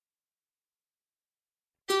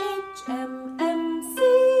HMMC.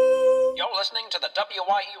 You're listening to the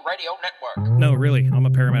WYE Radio Network. No, really, I'm a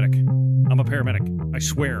paramedic. I'm a paramedic. I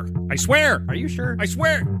swear. I swear! Are you sure? I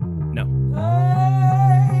swear! No.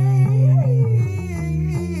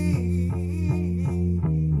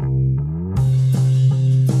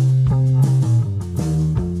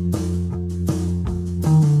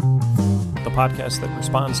 The podcast that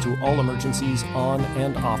responds to all emergencies on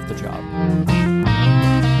and off the job.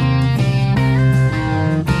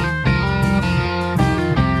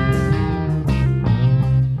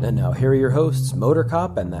 And now here are your hosts, Motor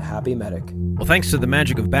Cop and the Happy Medic. Well, thanks to the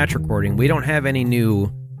magic of batch recording, we don't have any new...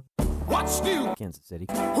 What's new? Kansas City.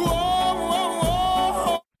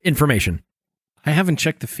 Whoa. Information. I haven't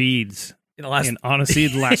checked the feeds In the last... in, honestly,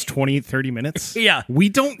 the last 20, 30 minutes. Yeah. We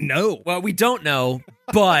don't know. Well, we don't know,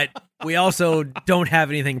 but we also don't have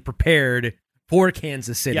anything prepared for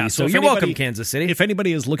Kansas City. Yeah, so if you're anybody- welcome, Kansas City. If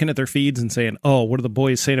anybody is looking at their feeds and saying, oh, what are the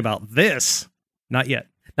boys saying about this? Not yet.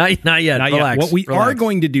 Not yet. Not Relax. yet. What we Relax. are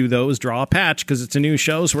going to do, though, is draw a patch because it's a new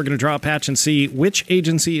show. So we're going to draw a patch and see which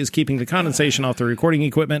agency is keeping the condensation off the recording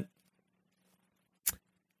equipment.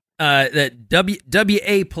 The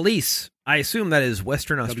WA Police. I assume that is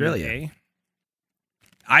Western Australia. WA?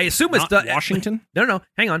 I assume it's Not Washington? No.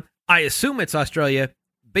 Hang on. I assume it's Australia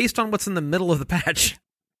based on what's in the middle of the patch.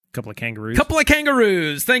 Couple of kangaroos. Couple of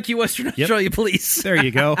kangaroos. Thank you, Western Australia Police. There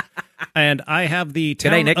you go. And I have the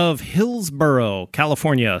town G'day, Nick. of Hillsborough,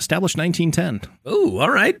 California, established 1910. Ooh, all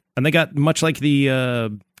right. And they got, much like the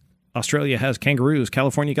Australia has kangaroos,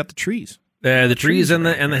 California got the trees. The trees and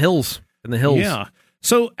right the hills. And the hills. Yeah.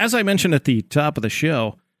 So, as I mentioned at the top of the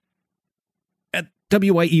show, at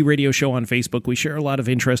WYE Radio Show on Facebook, we share a lot of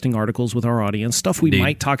interesting articles with our audience, stuff we Indeed.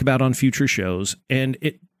 might talk about on future shows. And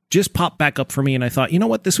it just popped back up for me, and I thought, you know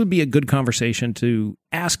what? This would be a good conversation to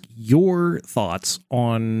ask your thoughts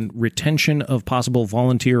on retention of possible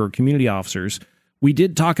volunteer or community officers. We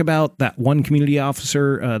did talk about that one community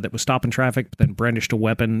officer that was stopping traffic, but then brandished a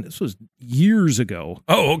weapon. This was years ago.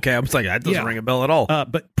 Oh, okay. I was like, that doesn't ring a bell at all.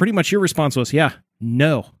 But pretty much your response was, yeah,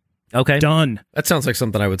 no. Okay. Done. That sounds like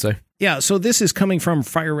something I would say. Yeah, so this is coming from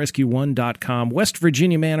FireRescue1.com. West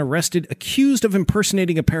Virginia man arrested, accused of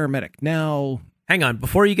impersonating a paramedic. Now, Hang on,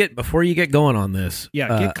 before you get going on this.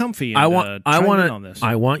 yeah, get comfy. And, I want on this.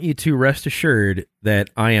 I want you to rest assured that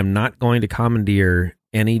I am not going to commandeer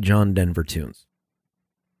any John Denver tunes.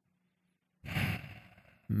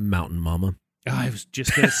 Mountain Mama. I was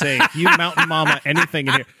just gonna say, you Mountain Mama, anything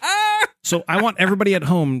in here. So I want everybody at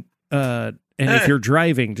home, and if you're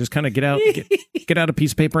driving, just kind of get out a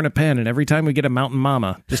piece of paper and a pen, and every time we get a Mountain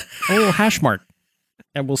Mama, just a little hash mark.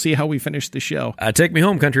 And we'll see how we finish the show. Take me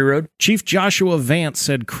home, Country Road. Chief Joshua Vance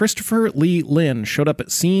said Christopher Lee Lynn showed up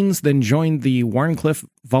at scenes, then joined the Warncliffe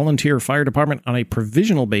Volunteer Fire Department on a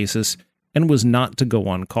provisional basis and was not to go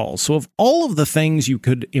on call. So of all of the things you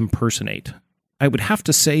could impersonate, I would have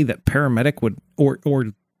to say that paramedic would, or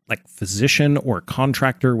like physician or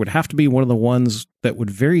contractor would have to be one of the ones that would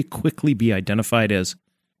very quickly be identified as,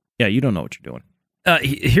 yeah, you don't know what you're doing.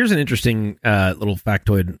 Here's an interesting little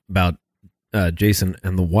factoid about Jason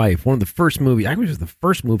and the wife. One of the first movies, I think it was the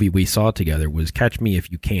first movie we saw together, was Catch Me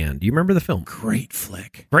If You Can. Do you remember the film? Great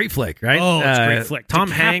flick. Great flick, right? Oh, it's a great flick. Tom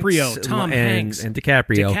DiCaprio, Hanks and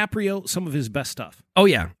DiCaprio. DiCaprio, some of his best stuff. Oh,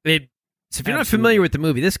 yeah. So if you're not familiar with the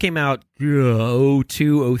movie, this came out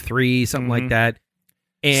 02, 03, something like that.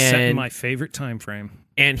 Set in And my favorite time frame.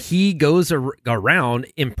 and he goes around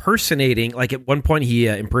impersonating, like at one point he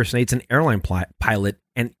impersonates an airline pilot,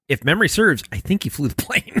 and if memory serves, I think he flew the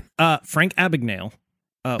plane. Frank Abagnale.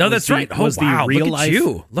 No, that's right. Oh, wow. The real Look at life,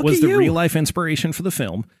 you. Look was at the you. real life inspiration for the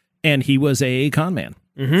film, and he was a con man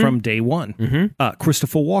from day one.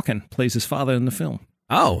 Christopher Walken plays his father in the film.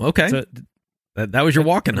 Oh, okay. So, that was your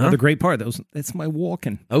walking, huh? The great part. That's my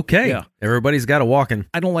walking. Okay. Yeah. Everybody's got a walking.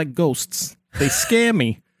 I don't like ghosts. They scare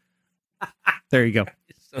me. There you go.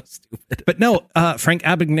 So stupid. But no, Frank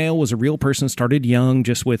Abagnale was a real person, started young,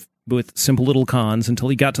 just with simple little cons, until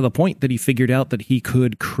he got to the point that he figured out that he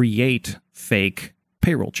could create fake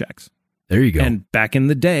payroll checks. There you go. And back in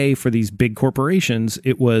the day, for these big corporations,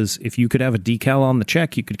 it was, if you could have a decal on the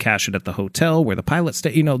check, you could cash it at the hotel where the pilot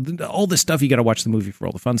stayed. You know, all this stuff. You got to watch the movie for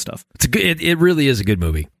all the fun stuff. It's a good. It really is a good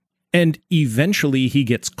movie. And eventually he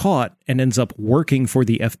gets caught and ends up working for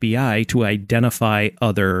the FBI to identify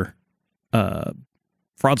other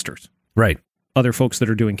fraudsters. Right. Other folks that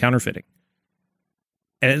are doing counterfeiting.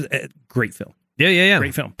 And great film. Yeah.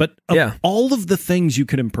 Great film. But of all of the things you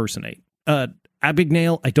could impersonate,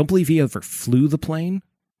 Abagnale, I don't believe he ever flew the plane.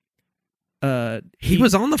 He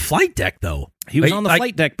was on the flight deck, though. He was on the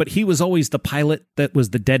flight deck, but he was always the pilot that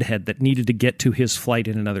was the deadhead that needed to get to his flight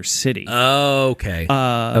in another city. Okay.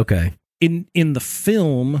 Okay. In the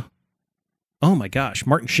film, oh my gosh,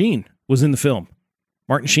 Martin Sheen was in the film.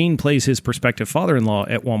 Martin Sheen plays his prospective father-in-law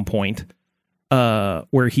at one point, where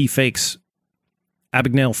Abagnale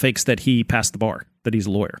fakes that he passed the bar, that he's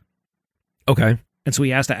a lawyer. Okay. And so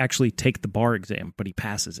he has to actually take the bar exam, but he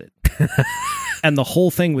passes it. And the whole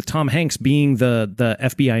thing with Tom Hanks being the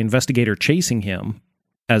FBI investigator chasing him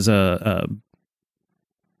as a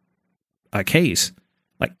case,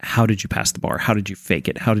 like, how did you pass the bar? How did you fake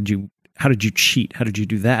it? How did you cheat? How did you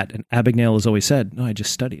do that? And Abagnale has always said, no, I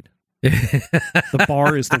just studied. The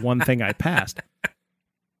bar is the one thing I passed.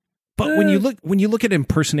 But when you look at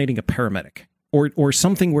impersonating a paramedic or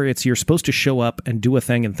something where you're supposed to show up and do a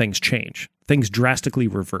thing and things change, things drastically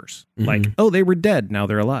reverse. Mm-hmm. Like, oh, they were dead, now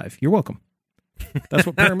they're alive. You're welcome. That's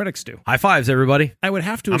what paramedics do. High fives, everybody. I would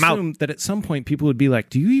have to assume that at some point people would be like,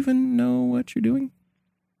 do you even know what you're doing?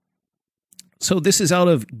 So this is out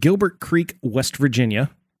of Gilbert Creek, West Virginia.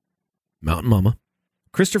 Mountain Mama.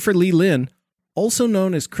 Christopher Lee Lynn, also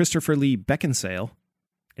known as Christopher Lee Beckinsale.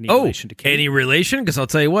 Any relation to Kate? Any relation? Because I'll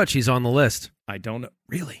tell you what, she's on the list. I don't know.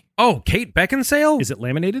 Really? Oh, Kate Beckinsale? Is it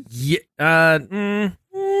laminated? Yeah.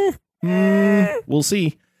 We'll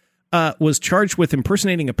see. Was charged with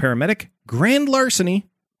impersonating a paramedic, grand larceny,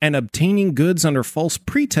 and obtaining goods under false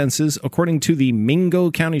pretenses, according to the Mingo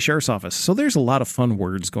County Sheriff's Office. So there's a lot of fun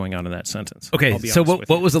words going on in that sentence. Okay, so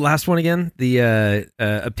what was the last one again? The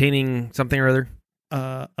obtaining something or other?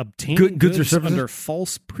 Obtaining goods or services under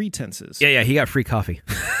false pretenses. Yeah, he got free coffee.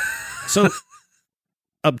 So,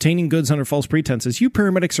 obtaining goods under false pretenses. You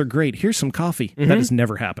paramedics are great. Here's some coffee. Mm-hmm. That has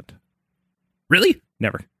never happened. Really?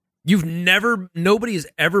 Never. Nobody has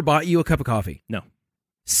ever bought you a cup of coffee? No.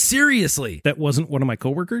 Seriously? That wasn't one of my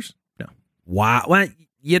coworkers? No. Wow. Well,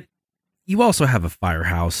 you also have a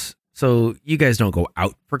firehouse, so you guys don't go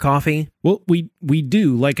out for coffee? Well, we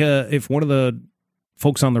do. Like, if one of the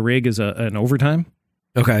folks on the rig is an overtime,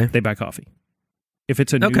 okay, they buy coffee. If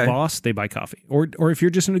it's a new boss, they buy coffee. Or if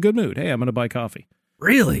you're just in a good mood, hey, I'm going to buy coffee.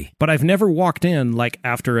 Really? But I've never walked in, like,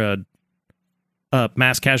 after a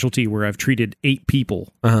mass casualty where I've treated 8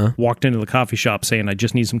 people, walked into the coffee shop saying, I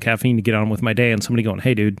just need some caffeine to get on with my day, and somebody going,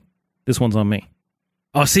 hey, dude, this one's on me.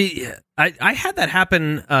 Oh, see, I had that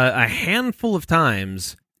happen a handful of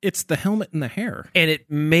times. It's the helmet and the hair. And it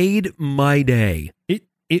made my day.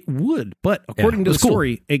 It would, but according to the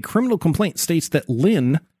story, a criminal complaint states that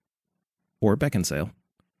Lynn, or Beckinsale,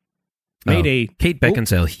 Kate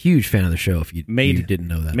Beckinsale, huge fan of the show, if you didn't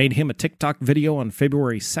know that. Made him a TikTok video on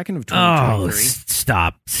February 2nd of 2023.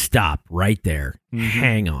 Oh, stop right there. Mm-hmm.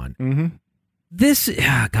 Hang on. Mm-hmm. This,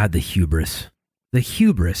 God, the hubris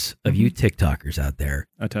of you TikTokers out there.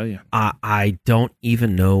 I tell you. I don't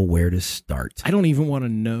even know where to start. I don't even want to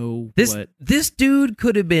know This dude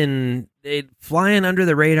could have been flying under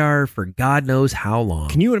the radar for God knows how long.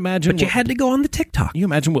 Can you imagine? But you had to go on the TikTok. Can you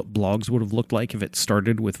imagine what blogs would have looked like if it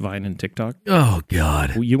started with Vine and TikTok? Oh,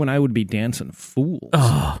 God. Well, you and I would be dancing fools.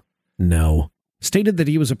 Oh, no. Stated that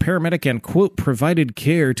he was a paramedic and, quote, provided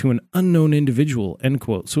care to an unknown individual, end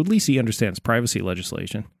quote. So at least he understands privacy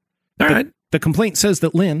legislation. All right. The complaint says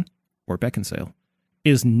that Lynn, or Beckinsale,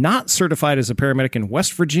 is not certified as a paramedic in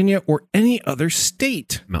West Virginia or any other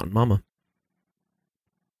state. Mountain Mama.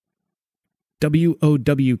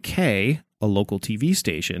 WOWK, a local TV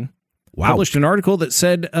station, published an article that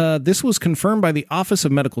said this was confirmed by the Office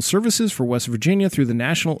of Medical Services for West Virginia through the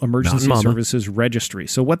National Emergency Services Registry.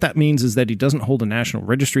 So what that means is that he doesn't hold a national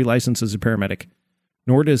registry license as a paramedic,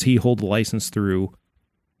 nor does he hold a license through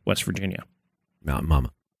West Virginia. Mountain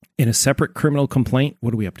Mama. In a separate criminal complaint,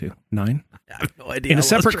 what are we up to? 9? I have no idea. In a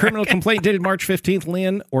separate criminal complaint dated March 15th,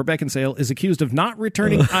 Lynn, or Beckinsale, is accused of not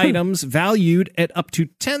returning items valued at up to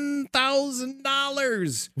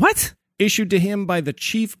 $10,000. What? Issued to him by the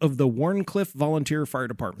chief of the Warncliffe Volunteer Fire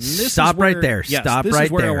Department. Stop right there. Stop right there. This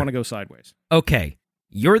is where I want to go sideways. Okay.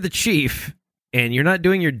 You're the chief, and you're not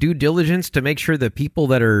doing your due diligence to make sure the people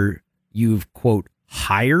that you've, quote,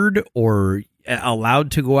 hired or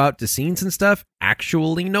allowed to go out to scenes and stuff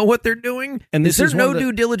actually know what they're doing? And there's no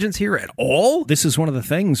due diligence here at all? This is one of the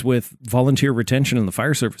things with volunteer retention in the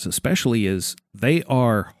fire service especially is they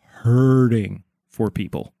are hurting for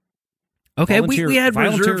people. Okay, we had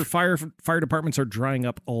volunteer fire departments are drying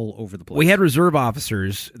up all over the place. We had reserve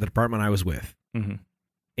officers, the department I was with,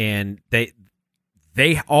 and they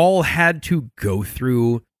all had to go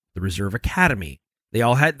through the reserve academy. They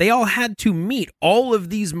all had to meet all of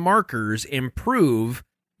these markers and prove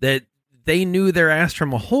that they knew their ass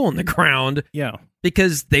from a hole in the ground. Yeah.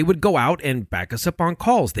 because they would go out and back us up on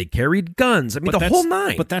calls. They carried guns. I mean, the whole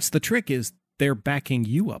nine. But that's the trick, is they're backing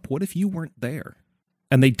you up. What if you weren't there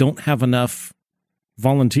and they don't have enough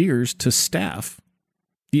volunteers to staff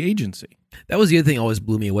the agency? That was the other thing that always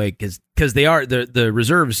blew me away, because they are the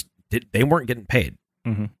reserves. They weren't getting paid,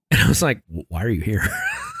 and I was like, "Why are you here?"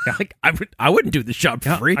 Yeah. Like, I wouldn't do this job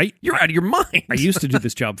for free. You're out of your mind. I used to do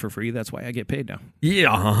this job for free. That's why I get paid now.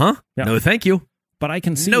 Yeah, yeah. No, thank you. But I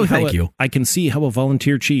can see I can see how a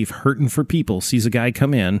volunteer chief hurting for people sees a guy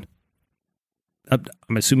come in.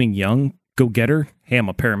 I'm assuming young, go-getter. Hey, I'm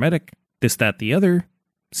a paramedic. This, that, the other.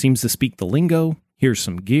 Seems to speak the lingo. Here's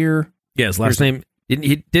some gear. Yeah, his last name.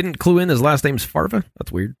 He didn't clue in his last name's Farva.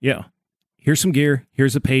 That's weird. Yeah. Here's some gear.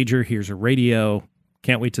 Here's a pager. Here's a radio.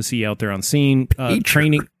 Can't wait to see you out there on scene.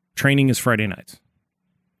 Training is Friday nights.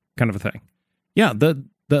 Kind of a thing. Yeah, the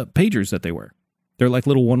pagers that they wear. They're like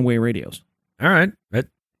little one-way radios. All right.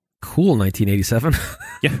 Cool, 1987.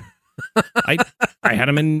 Yeah. I had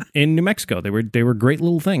them in New Mexico. They were great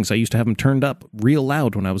little things. I used to have them turned up real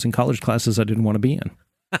loud when I was in college classes I didn't want to be in.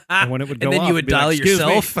 And when it would go and then off, you would dial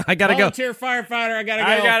yourself. I gotta go. Volunteer firefighter. I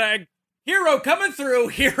gotta go. Hero coming through.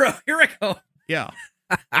 Hero, here I go. Yeah.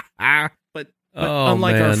 But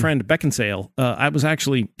unlike our friend Beckinsale, I was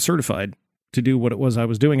actually certified to do what it was I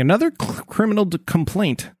was doing. Another criminal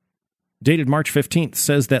complaint dated March 15th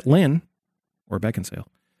says that Lynn, or Beckinsale,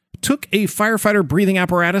 took a firefighter breathing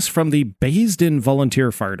apparatus from the Baysden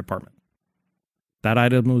Volunteer Fire Department. That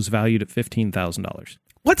item was valued at $15,000.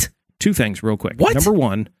 What? Two things real quick. What? Number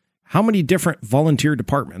one, how many different volunteer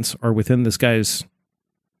departments are within this guy's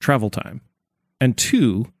travel time? And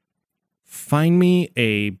two, find me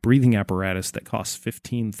a breathing apparatus that costs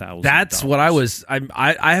 $15,000. That's what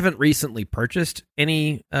I haven't recently purchased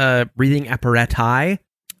any breathing apparati,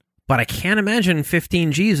 but I can't imagine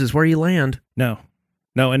 15 G's is where you land. No,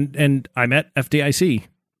 and I'm at FDIC.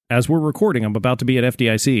 As we're recording, I'm about to be at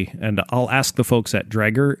FDIC, and I'll ask the folks at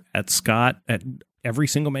Draeger, at Scott, at every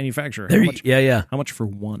single manufacturer. How much for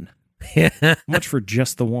one? How much for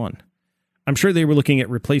just the one? I'm sure they were looking at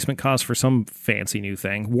replacement costs for some fancy new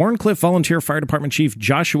thing. Warncliffe Volunteer Fire Department Chief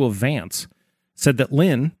Joshua Vance said that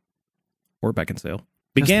Lynn, or Beckinsale,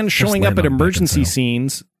 began showing up at emergency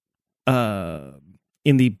scenes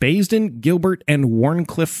in the Baysden, Gilbert, and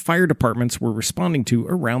Warncliffe fire departments were responding to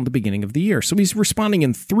around the beginning of the year. So he's responding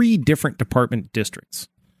in 3 different department districts.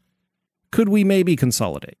 Could we maybe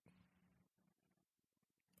consolidate?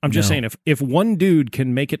 I'm just saying, if one dude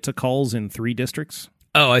can make it to calls in 3 districts...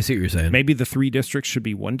 Oh, I see what you're saying. Maybe the 3 districts should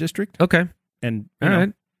be 1 district. Okay. And all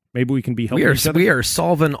right. Maybe we can be helping each other. We are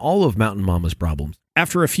solving all of Mountain Mama's problems.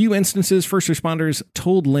 After a few instances, first responders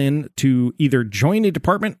told Lynn to either join a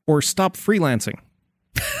department or stop freelancing.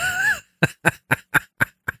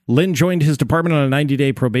 Lynn joined his department on a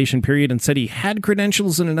 90-day probation period and said he had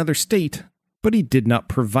credentials in another state, but he did not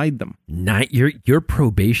provide them. Your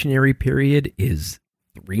probationary period is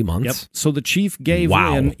 3 months? Yep. So the chief gave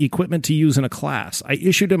Lynn equipment to use in a class. I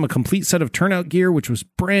issued him a complete set of turnout gear, which was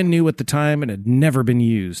brand new at the time and had never been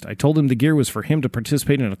used. I told him the gear was for him to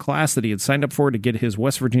participate in a class that he had signed up for to get his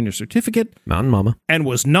West Virginia certificate. Mountain Mama. And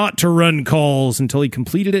was not to run calls until he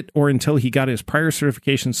completed it or until he got his prior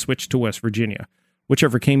certification switched to West Virginia,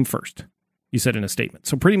 whichever came first, he said in a statement.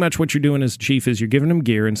 So pretty much what you're doing as chief is you're giving him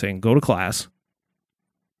gear and saying, go to class,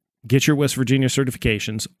 get your West Virginia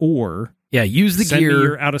certifications, or use the gear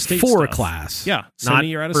your out-of-state for stuff. A class. Yeah, send me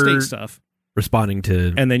your out-of-state stuff. Responding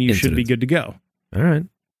to and then you incidents. should be good to go. All right.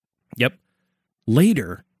 Yep.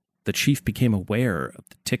 Later, the chief became aware of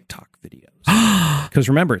the TikTok videos. Because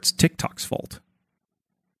remember, it's TikTok's fault.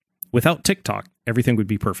 Without TikTok, everything would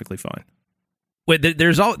be perfectly fine. Wait,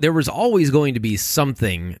 there was always going to be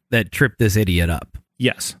something that tripped this idiot up.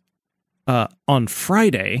 Yes. On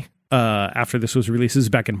Friday... after this was released, this is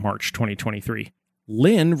back in March 2023,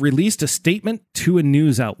 Lynn released a statement to a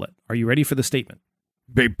news outlet. Are you ready for the statement?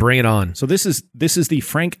 Bring it on. So this is the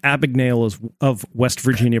Frank Abagnale of West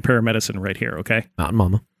Virginia paramedicine right here, okay? Mountain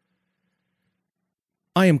Mama.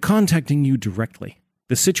 I am contacting you directly.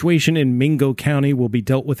 The situation in Mingo County will be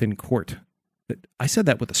dealt with in court. I said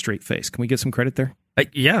that with a straight face. Can we get some credit there?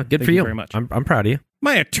 Yeah, good Thank for you. Very much. I'm proud of you.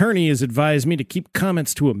 My attorney has advised me to keep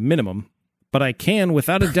comments to a minimum, but I can,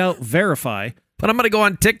 without a doubt, verify. But I'm going to go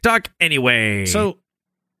on TikTok anyway. So,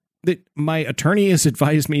 my attorney has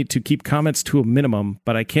advised me to keep comments to a minimum,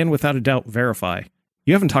 but I can, without a doubt, verify.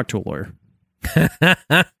 You haven't talked to a lawyer.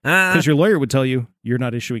 Because your lawyer would tell you you're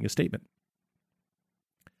not issuing a statement.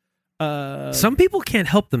 Some people can't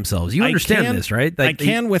help themselves. You understand this, right? I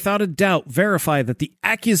can, without a doubt, verify that the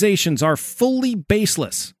accusations are fully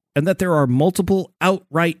baseless and that there are multiple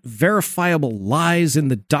outright verifiable lies in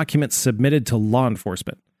the documents submitted to law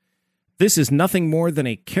enforcement. This is nothing more than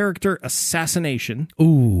a character assassination,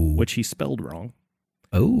 which he spelled wrong,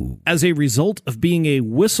 as a result of being a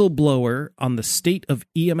whistleblower on the state of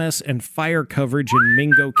EMS and fire coverage in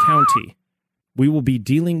Mingo County. We will be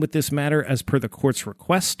dealing with this matter as per the court's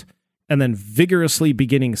request, and then vigorously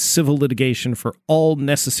beginning civil litigation for all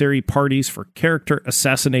necessary parties for character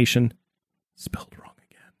assassination, spelled wrong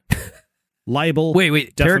again, libel,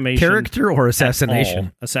 wait, defamation, character or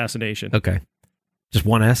assassination? Assassination. Okay. Just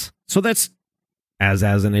one S? So that's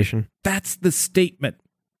assassination? That's the statement.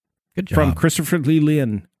 Good job. From Christopher Lee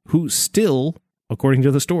Lynn, who still, according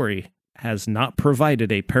to the story, has not provided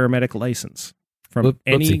a paramedic license from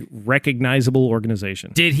any recognizable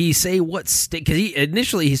organization. Did he say what state? Because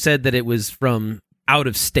he said that it was from out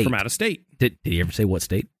of state. From out of state. Did he ever say what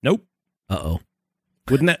state? Nope. Uh-oh.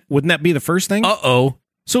 Wouldn't that be the first thing? Uh-oh.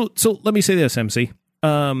 So let me say this, MC.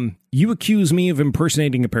 You accuse me of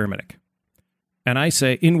impersonating a paramedic. And I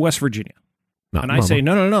say, in West Virginia. I say,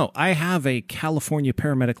 no, I have a California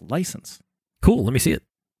paramedic license. Cool, let me see it.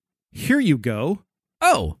 Here you go.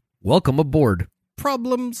 Oh, welcome aboard.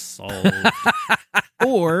 Problem solved.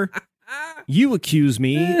 Or you accuse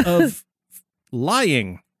me of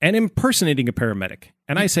lying and impersonating a paramedic.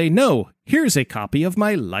 And I say, no, here's a copy of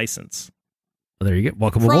my license. Well, there you go.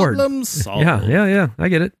 Welcome aboard. Problem solved. Yeah. I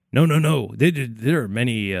get it. No. There are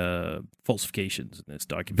many falsifications in this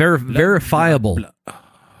document. Verifiable. Blah, blah.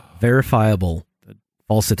 Verifiable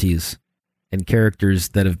falsities and characters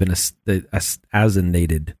that have been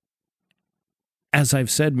assassinated. As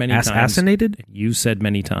I've said many times. Assassinated? You've said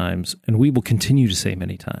many times, and we will continue to say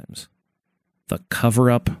many times, the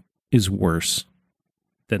cover-up is worse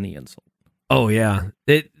than the insult. Oh, yeah.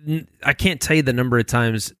 I can't tell you the number of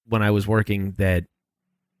times when I was working that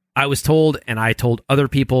I was told, and I told other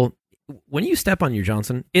people, when you step on your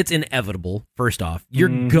Johnson, it's inevitable, first off.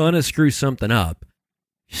 You're gonna screw something up.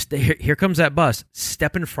 Here comes that bus.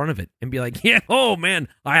 Step in front of it and be like, yeah, oh, man,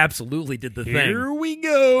 I absolutely did the thing. Here we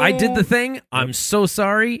go. I did the thing. I'm so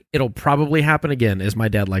sorry. It'll probably happen again, as my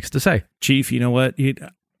dad likes to say. Chief, you know what?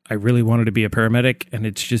 I really wanted to be a paramedic, and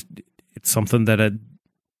it's something that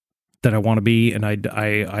I want to be, and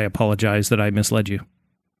I apologize that I misled you.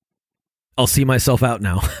 I'll see myself out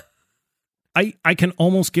now. I can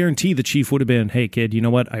almost guarantee the chief would have been, hey, kid, you know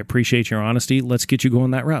what? I appreciate your honesty. Let's get you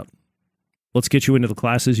going that route. Let's get you into the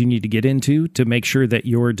classes you need to get into to make sure that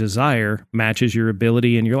your desire matches your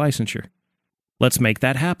ability and your licensure. Let's make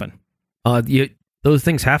that happen. Those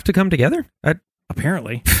things have to come together?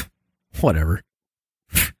 Apparently. Whatever.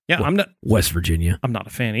 Yeah, I'm not... West Virginia. I'm not a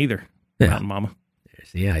fan either. Yeah. Mountain Mama.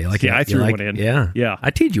 Yeah, you like yeah, it. I threw one in. Yeah.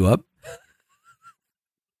 I teed you up.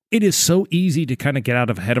 It is so easy to kind of get out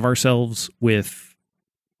ahead of ourselves with,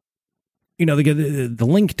 the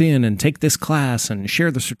LinkedIn and take this class and share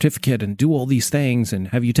the certificate and do all these things. And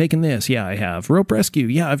have you taken this? Yeah, I have. Rope rescue.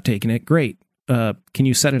 Yeah, I've taken it. Great. Can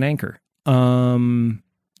you set an anchor? Well,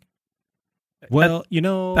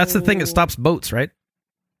 that's the thing that stops boats, right?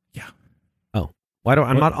 Yeah. Oh,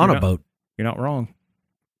 I'm not on a boat. You're not wrong.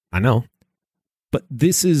 I know. But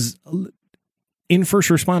this is, in first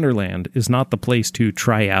responder land, is not the place to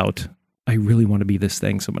try out, I really want to be this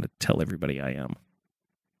thing, so I'm going to tell everybody I am.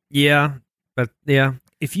 Yeah. But yeah,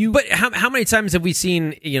 But how many times have we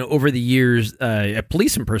seen, over the years,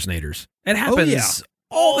 police impersonators? It happens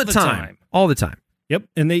all the time. All the time. Yep.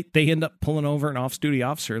 And they end up pulling over an off-duty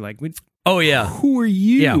officer like, oh, yeah. Who are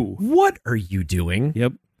you? Yeah. What are you doing?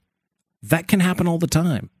 Yep. That can happen all the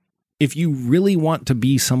time. If you really want to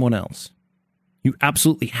be someone else, you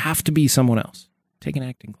absolutely have to be someone else. Take an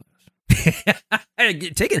acting class. I'll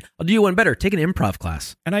do you one better. Take an improv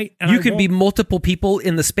class. You can be multiple people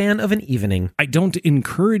in the span of an evening. I don't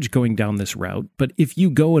encourage going down this route, but if you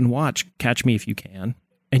go and watch Catch Me If You Can,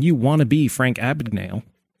 and you want to be Frank Abagnale,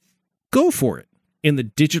 go for it. In the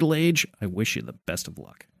digital age, I wish you the best of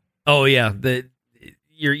luck. Oh yeah,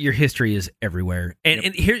 your history is everywhere.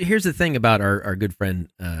 And here's the thing about our good friend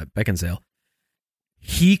Beckinsale.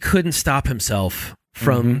 He couldn't stop himself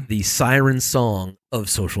from the siren song of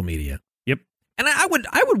social media. Yep. And I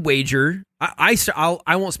would wager,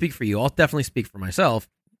 I won't speak for you. I'll definitely speak for myself.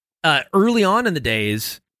 Early on in the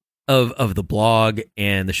days of the blog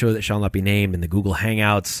and the show that shall not be named and the Google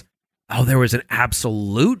Hangouts, there was an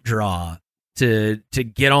absolute draw to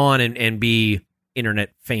get on and be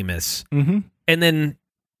internet famous. Mm-hmm. And then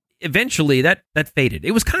eventually that faded.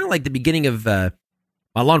 It was kind of like the beginning of my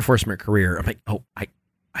law enforcement career. I'm like,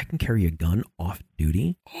 I can carry a gun off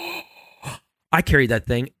duty. I carried that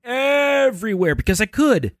thing everywhere because I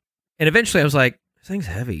could. And eventually I was like, This thing's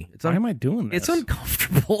heavy. Why am I doing this? It's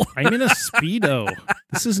uncomfortable. I'm in a Speedo.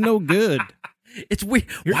 This is no good. It's weird.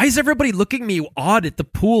 Why is everybody looking at me odd at the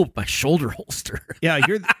pool with my shoulder holster? Yeah,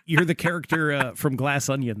 you're the character from Glass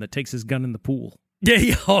Onion that takes his gun in the pool.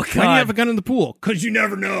 Yeah. Oh, God. Why do you have a gun in the pool? Because you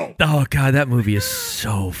never know. Oh, God, that movie is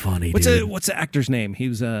so funny, What's dude. the actor's name? He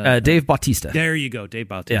was Dave Bautista. There you go, Dave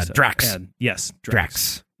Bautista. Yeah, Drax. Yes,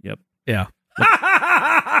 Drax. Yep. Yeah.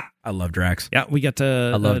 I love Drax. Yeah, we got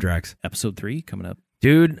I love Drax. episode 3 coming up.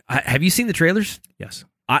 Dude, have you seen the trailers? Yes.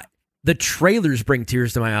 The trailers bring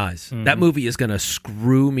tears to my eyes. Mhm. That movie is going to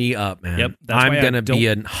screw me up, man. Yep, I'm going to be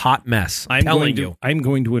a hot mess. I'm telling you. I'm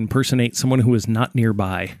going to impersonate someone who is not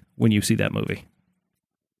nearby when you see that movie.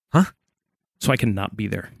 Huh? So I can not be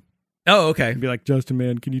there. Oh, okay. I'd be like, Justin,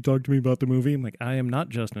 man, can you talk to me about the movie? I'm like, I am not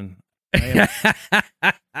Justin. I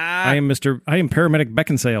am paramedic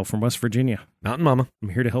Beckinsale from West Virginia. Mountain Mama. I'm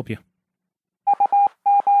here to help you. Be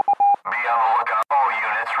on the lookout. All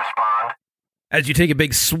units respond. As you take a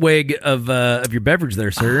big swig of your beverage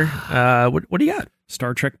there, sir, what do you got?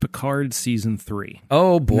 Star Trek Picard Season 3.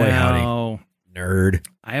 Oh, boy, howdy. Now, Nerd.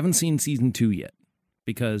 I haven't seen Season 2 yet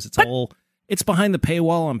because it's behind the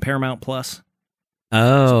paywall on Paramount Plus.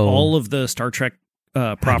 Oh. So all of the Star Trek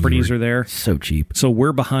properties are there. So cheap. So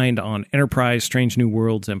we're behind on Enterprise, Strange New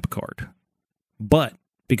Worlds, and Picard. But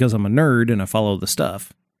because I'm a nerd and I follow the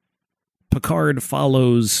stuff, Picard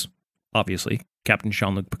follows, obviously, Captain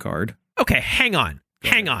Jean-Luc Picard. Okay, hang on. Go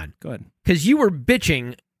ahead. Because you were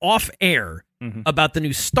bitching off air about the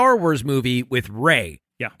new Star Wars movie with Rey.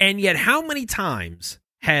 Yeah. And yet how many times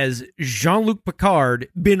has Jean-Luc Picard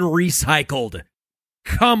been recycled?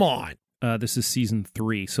 Come on. This is Season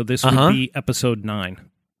 3, so this would be Episode 9.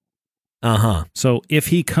 Uh-huh. So if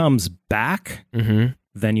he comes back, Mm-hmm.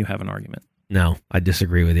 then you have an argument. No, I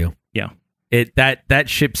disagree with you. Yeah. That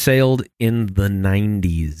ship sailed in the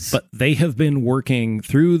 90s. But they have been working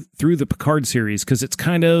through the Picard series because it's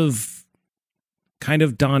kind of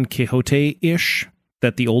Don Quixote-ish,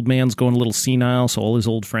 that the old man's going a little senile, so all his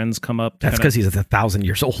old friends come up. That's because he's 1,000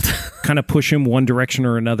 years old. Kind of push him one direction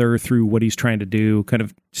or another through what he's trying to do, kind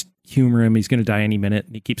of just humor him. He's going to die any minute,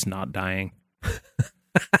 and he keeps not dying.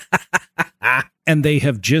 And they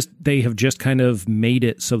have just kind of made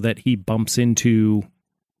it so that he bumps into,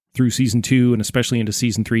 through Season 2 and especially into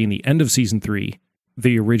Season 3 and the end of Season 3,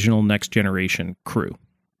 the original Next Generation crew.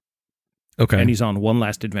 Okay. And he's on one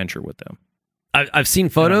last adventure with them. I've seen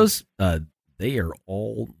photos. They are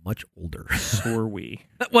all much older. So are we.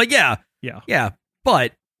 Well, yeah. Yeah. Yeah.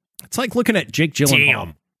 But it's like looking at Jake Gyllenhaal.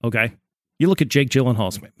 Damn. Okay. You look at Jake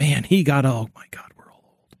Gyllenhaal, man, he got, oh my God, we're all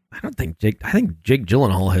old. I think Jake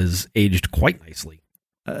Gyllenhaal has aged quite nicely.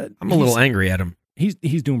 I'm a little angry at him. He's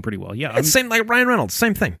doing pretty well. Yeah. It's same like Ryan Reynolds.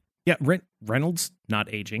 Same thing. Yeah. Reynolds,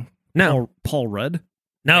 not aging. No. Paul Rudd.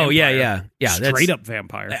 No. Vampire. Yeah. Straight up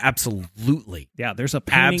vampire. Absolutely. Yeah. There's a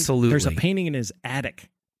painting. Absolutely. There's a painting in his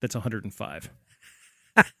attic that's 105.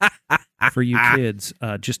 For you kids,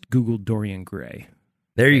 just Google Dorian Gray.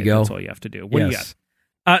 There you go. That's all you have to do. What do you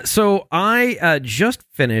got? So I just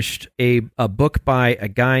finished a book by a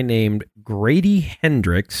guy named Grady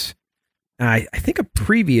Hendrix. I think a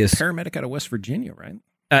previous paramedic out of West Virginia, right?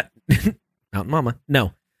 Mountain Mama.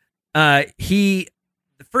 No. The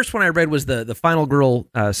first one I read was the Final Girl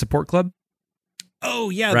Support Club. Oh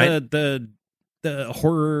yeah, right? the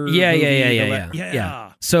horror.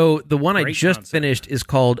 Yeah. So the one I just finished is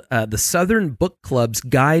called The Southern Book Club's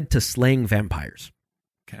Guide to Slaying Vampires.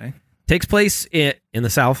 Okay. Takes place in the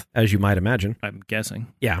South, as you might imagine. I'm guessing.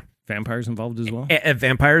 Yeah. Vampires involved as well?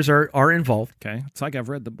 Vampires are involved. Okay. It's like I've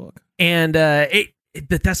read the book. And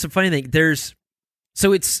but that's the funny thing.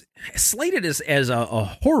 So it's slated as a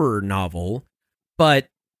horror novel, but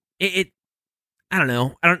I don't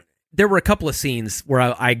know. There were a couple of scenes where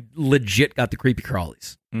I legit got the creepy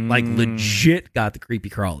crawlies. Like legit got the creepy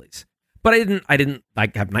crawlies. But I didn't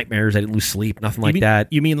like have nightmares. I didn't lose sleep. Nothing like that.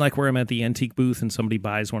 You mean like where I'm at the antique booth and somebody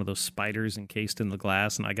buys one of those spiders encased in the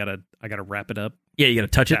glass and I gotta wrap it up? Yeah, you gotta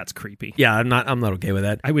touch it. That's creepy. Yeah, I'm not okay with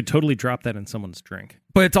that. I would totally drop that in someone's drink.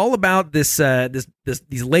 But it's all about these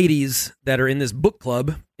ladies that are in this book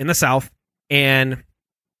club in the South, and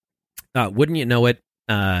wouldn't you know it,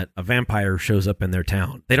 a vampire shows up in their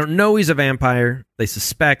town. They don't know he's a vampire. They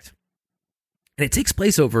suspect, and it takes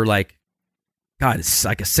place over it's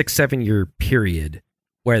like a 6-7 year period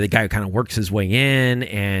where the guy kind of works his way in,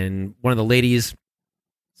 and one of the ladies,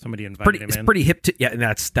 somebody invited him in. It's pretty hip to, yeah, and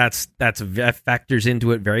that factors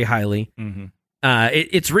into it very highly. Mm-hmm.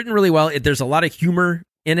 It's written really well. There's a lot of humor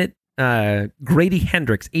in it. Grady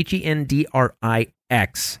Hendrix,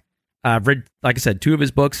 Hendrix. I've read, like I said, 2 of his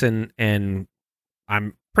books, and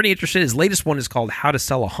I'm pretty interested. His latest one is called How to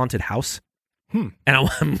Sell a Haunted House. And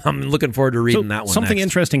I'm looking forward to reading that one. Something next.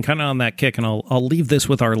 interesting, kind of on that kick, and I'll leave this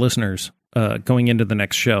with our listeners going into the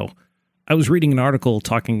next show. I was reading an article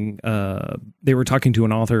talking. They were talking to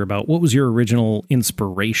an author about what was your original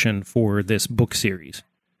inspiration for this book series,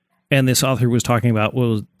 and this author was talking about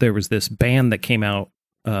there was this band that came out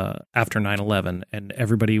after 9/11, and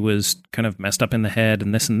everybody was kind of messed up in the head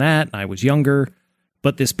and this and that. And I was younger.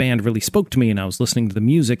 But this band really spoke to me, and I was listening to the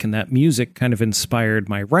music, and that music kind of inspired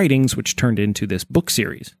my writings, which turned into this book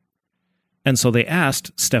series. And so they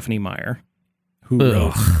asked Stephanie Meyer, who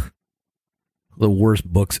wrote the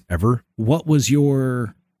worst books ever, what was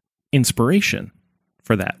your inspiration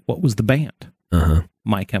for that? What was the band?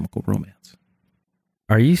 My Chemical Romance.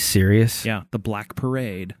 Are you serious? Yeah, the Black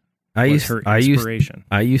Parade her inspiration.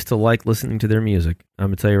 I used to like listening to their music. I'm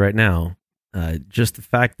going to tell you right now, just the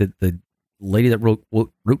fact that the lady that wrote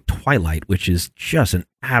Twilight, which is just an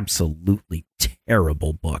absolutely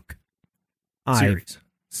terrible book.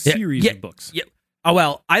 Series of books. Yeah. Oh,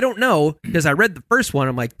 well, I don't know, because I read the first one.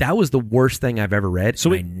 I'm like, that was the worst thing I've ever read.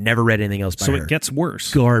 So I never read anything else by her. So it gets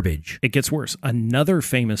worse. Garbage. It gets worse. Another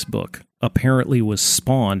famous book apparently was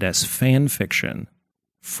spawned as fan fiction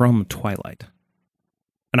from Twilight.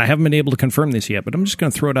 And I haven't been able to confirm this yet, but I'm just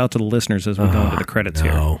going to throw it out to the listeners as we go into the credits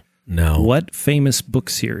here. No. What famous book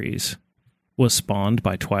series was spawned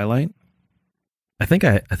by Twilight? I think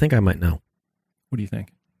I might know. What do you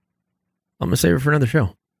think? I'm going to save it for another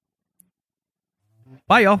show.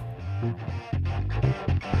 Bye, y'all.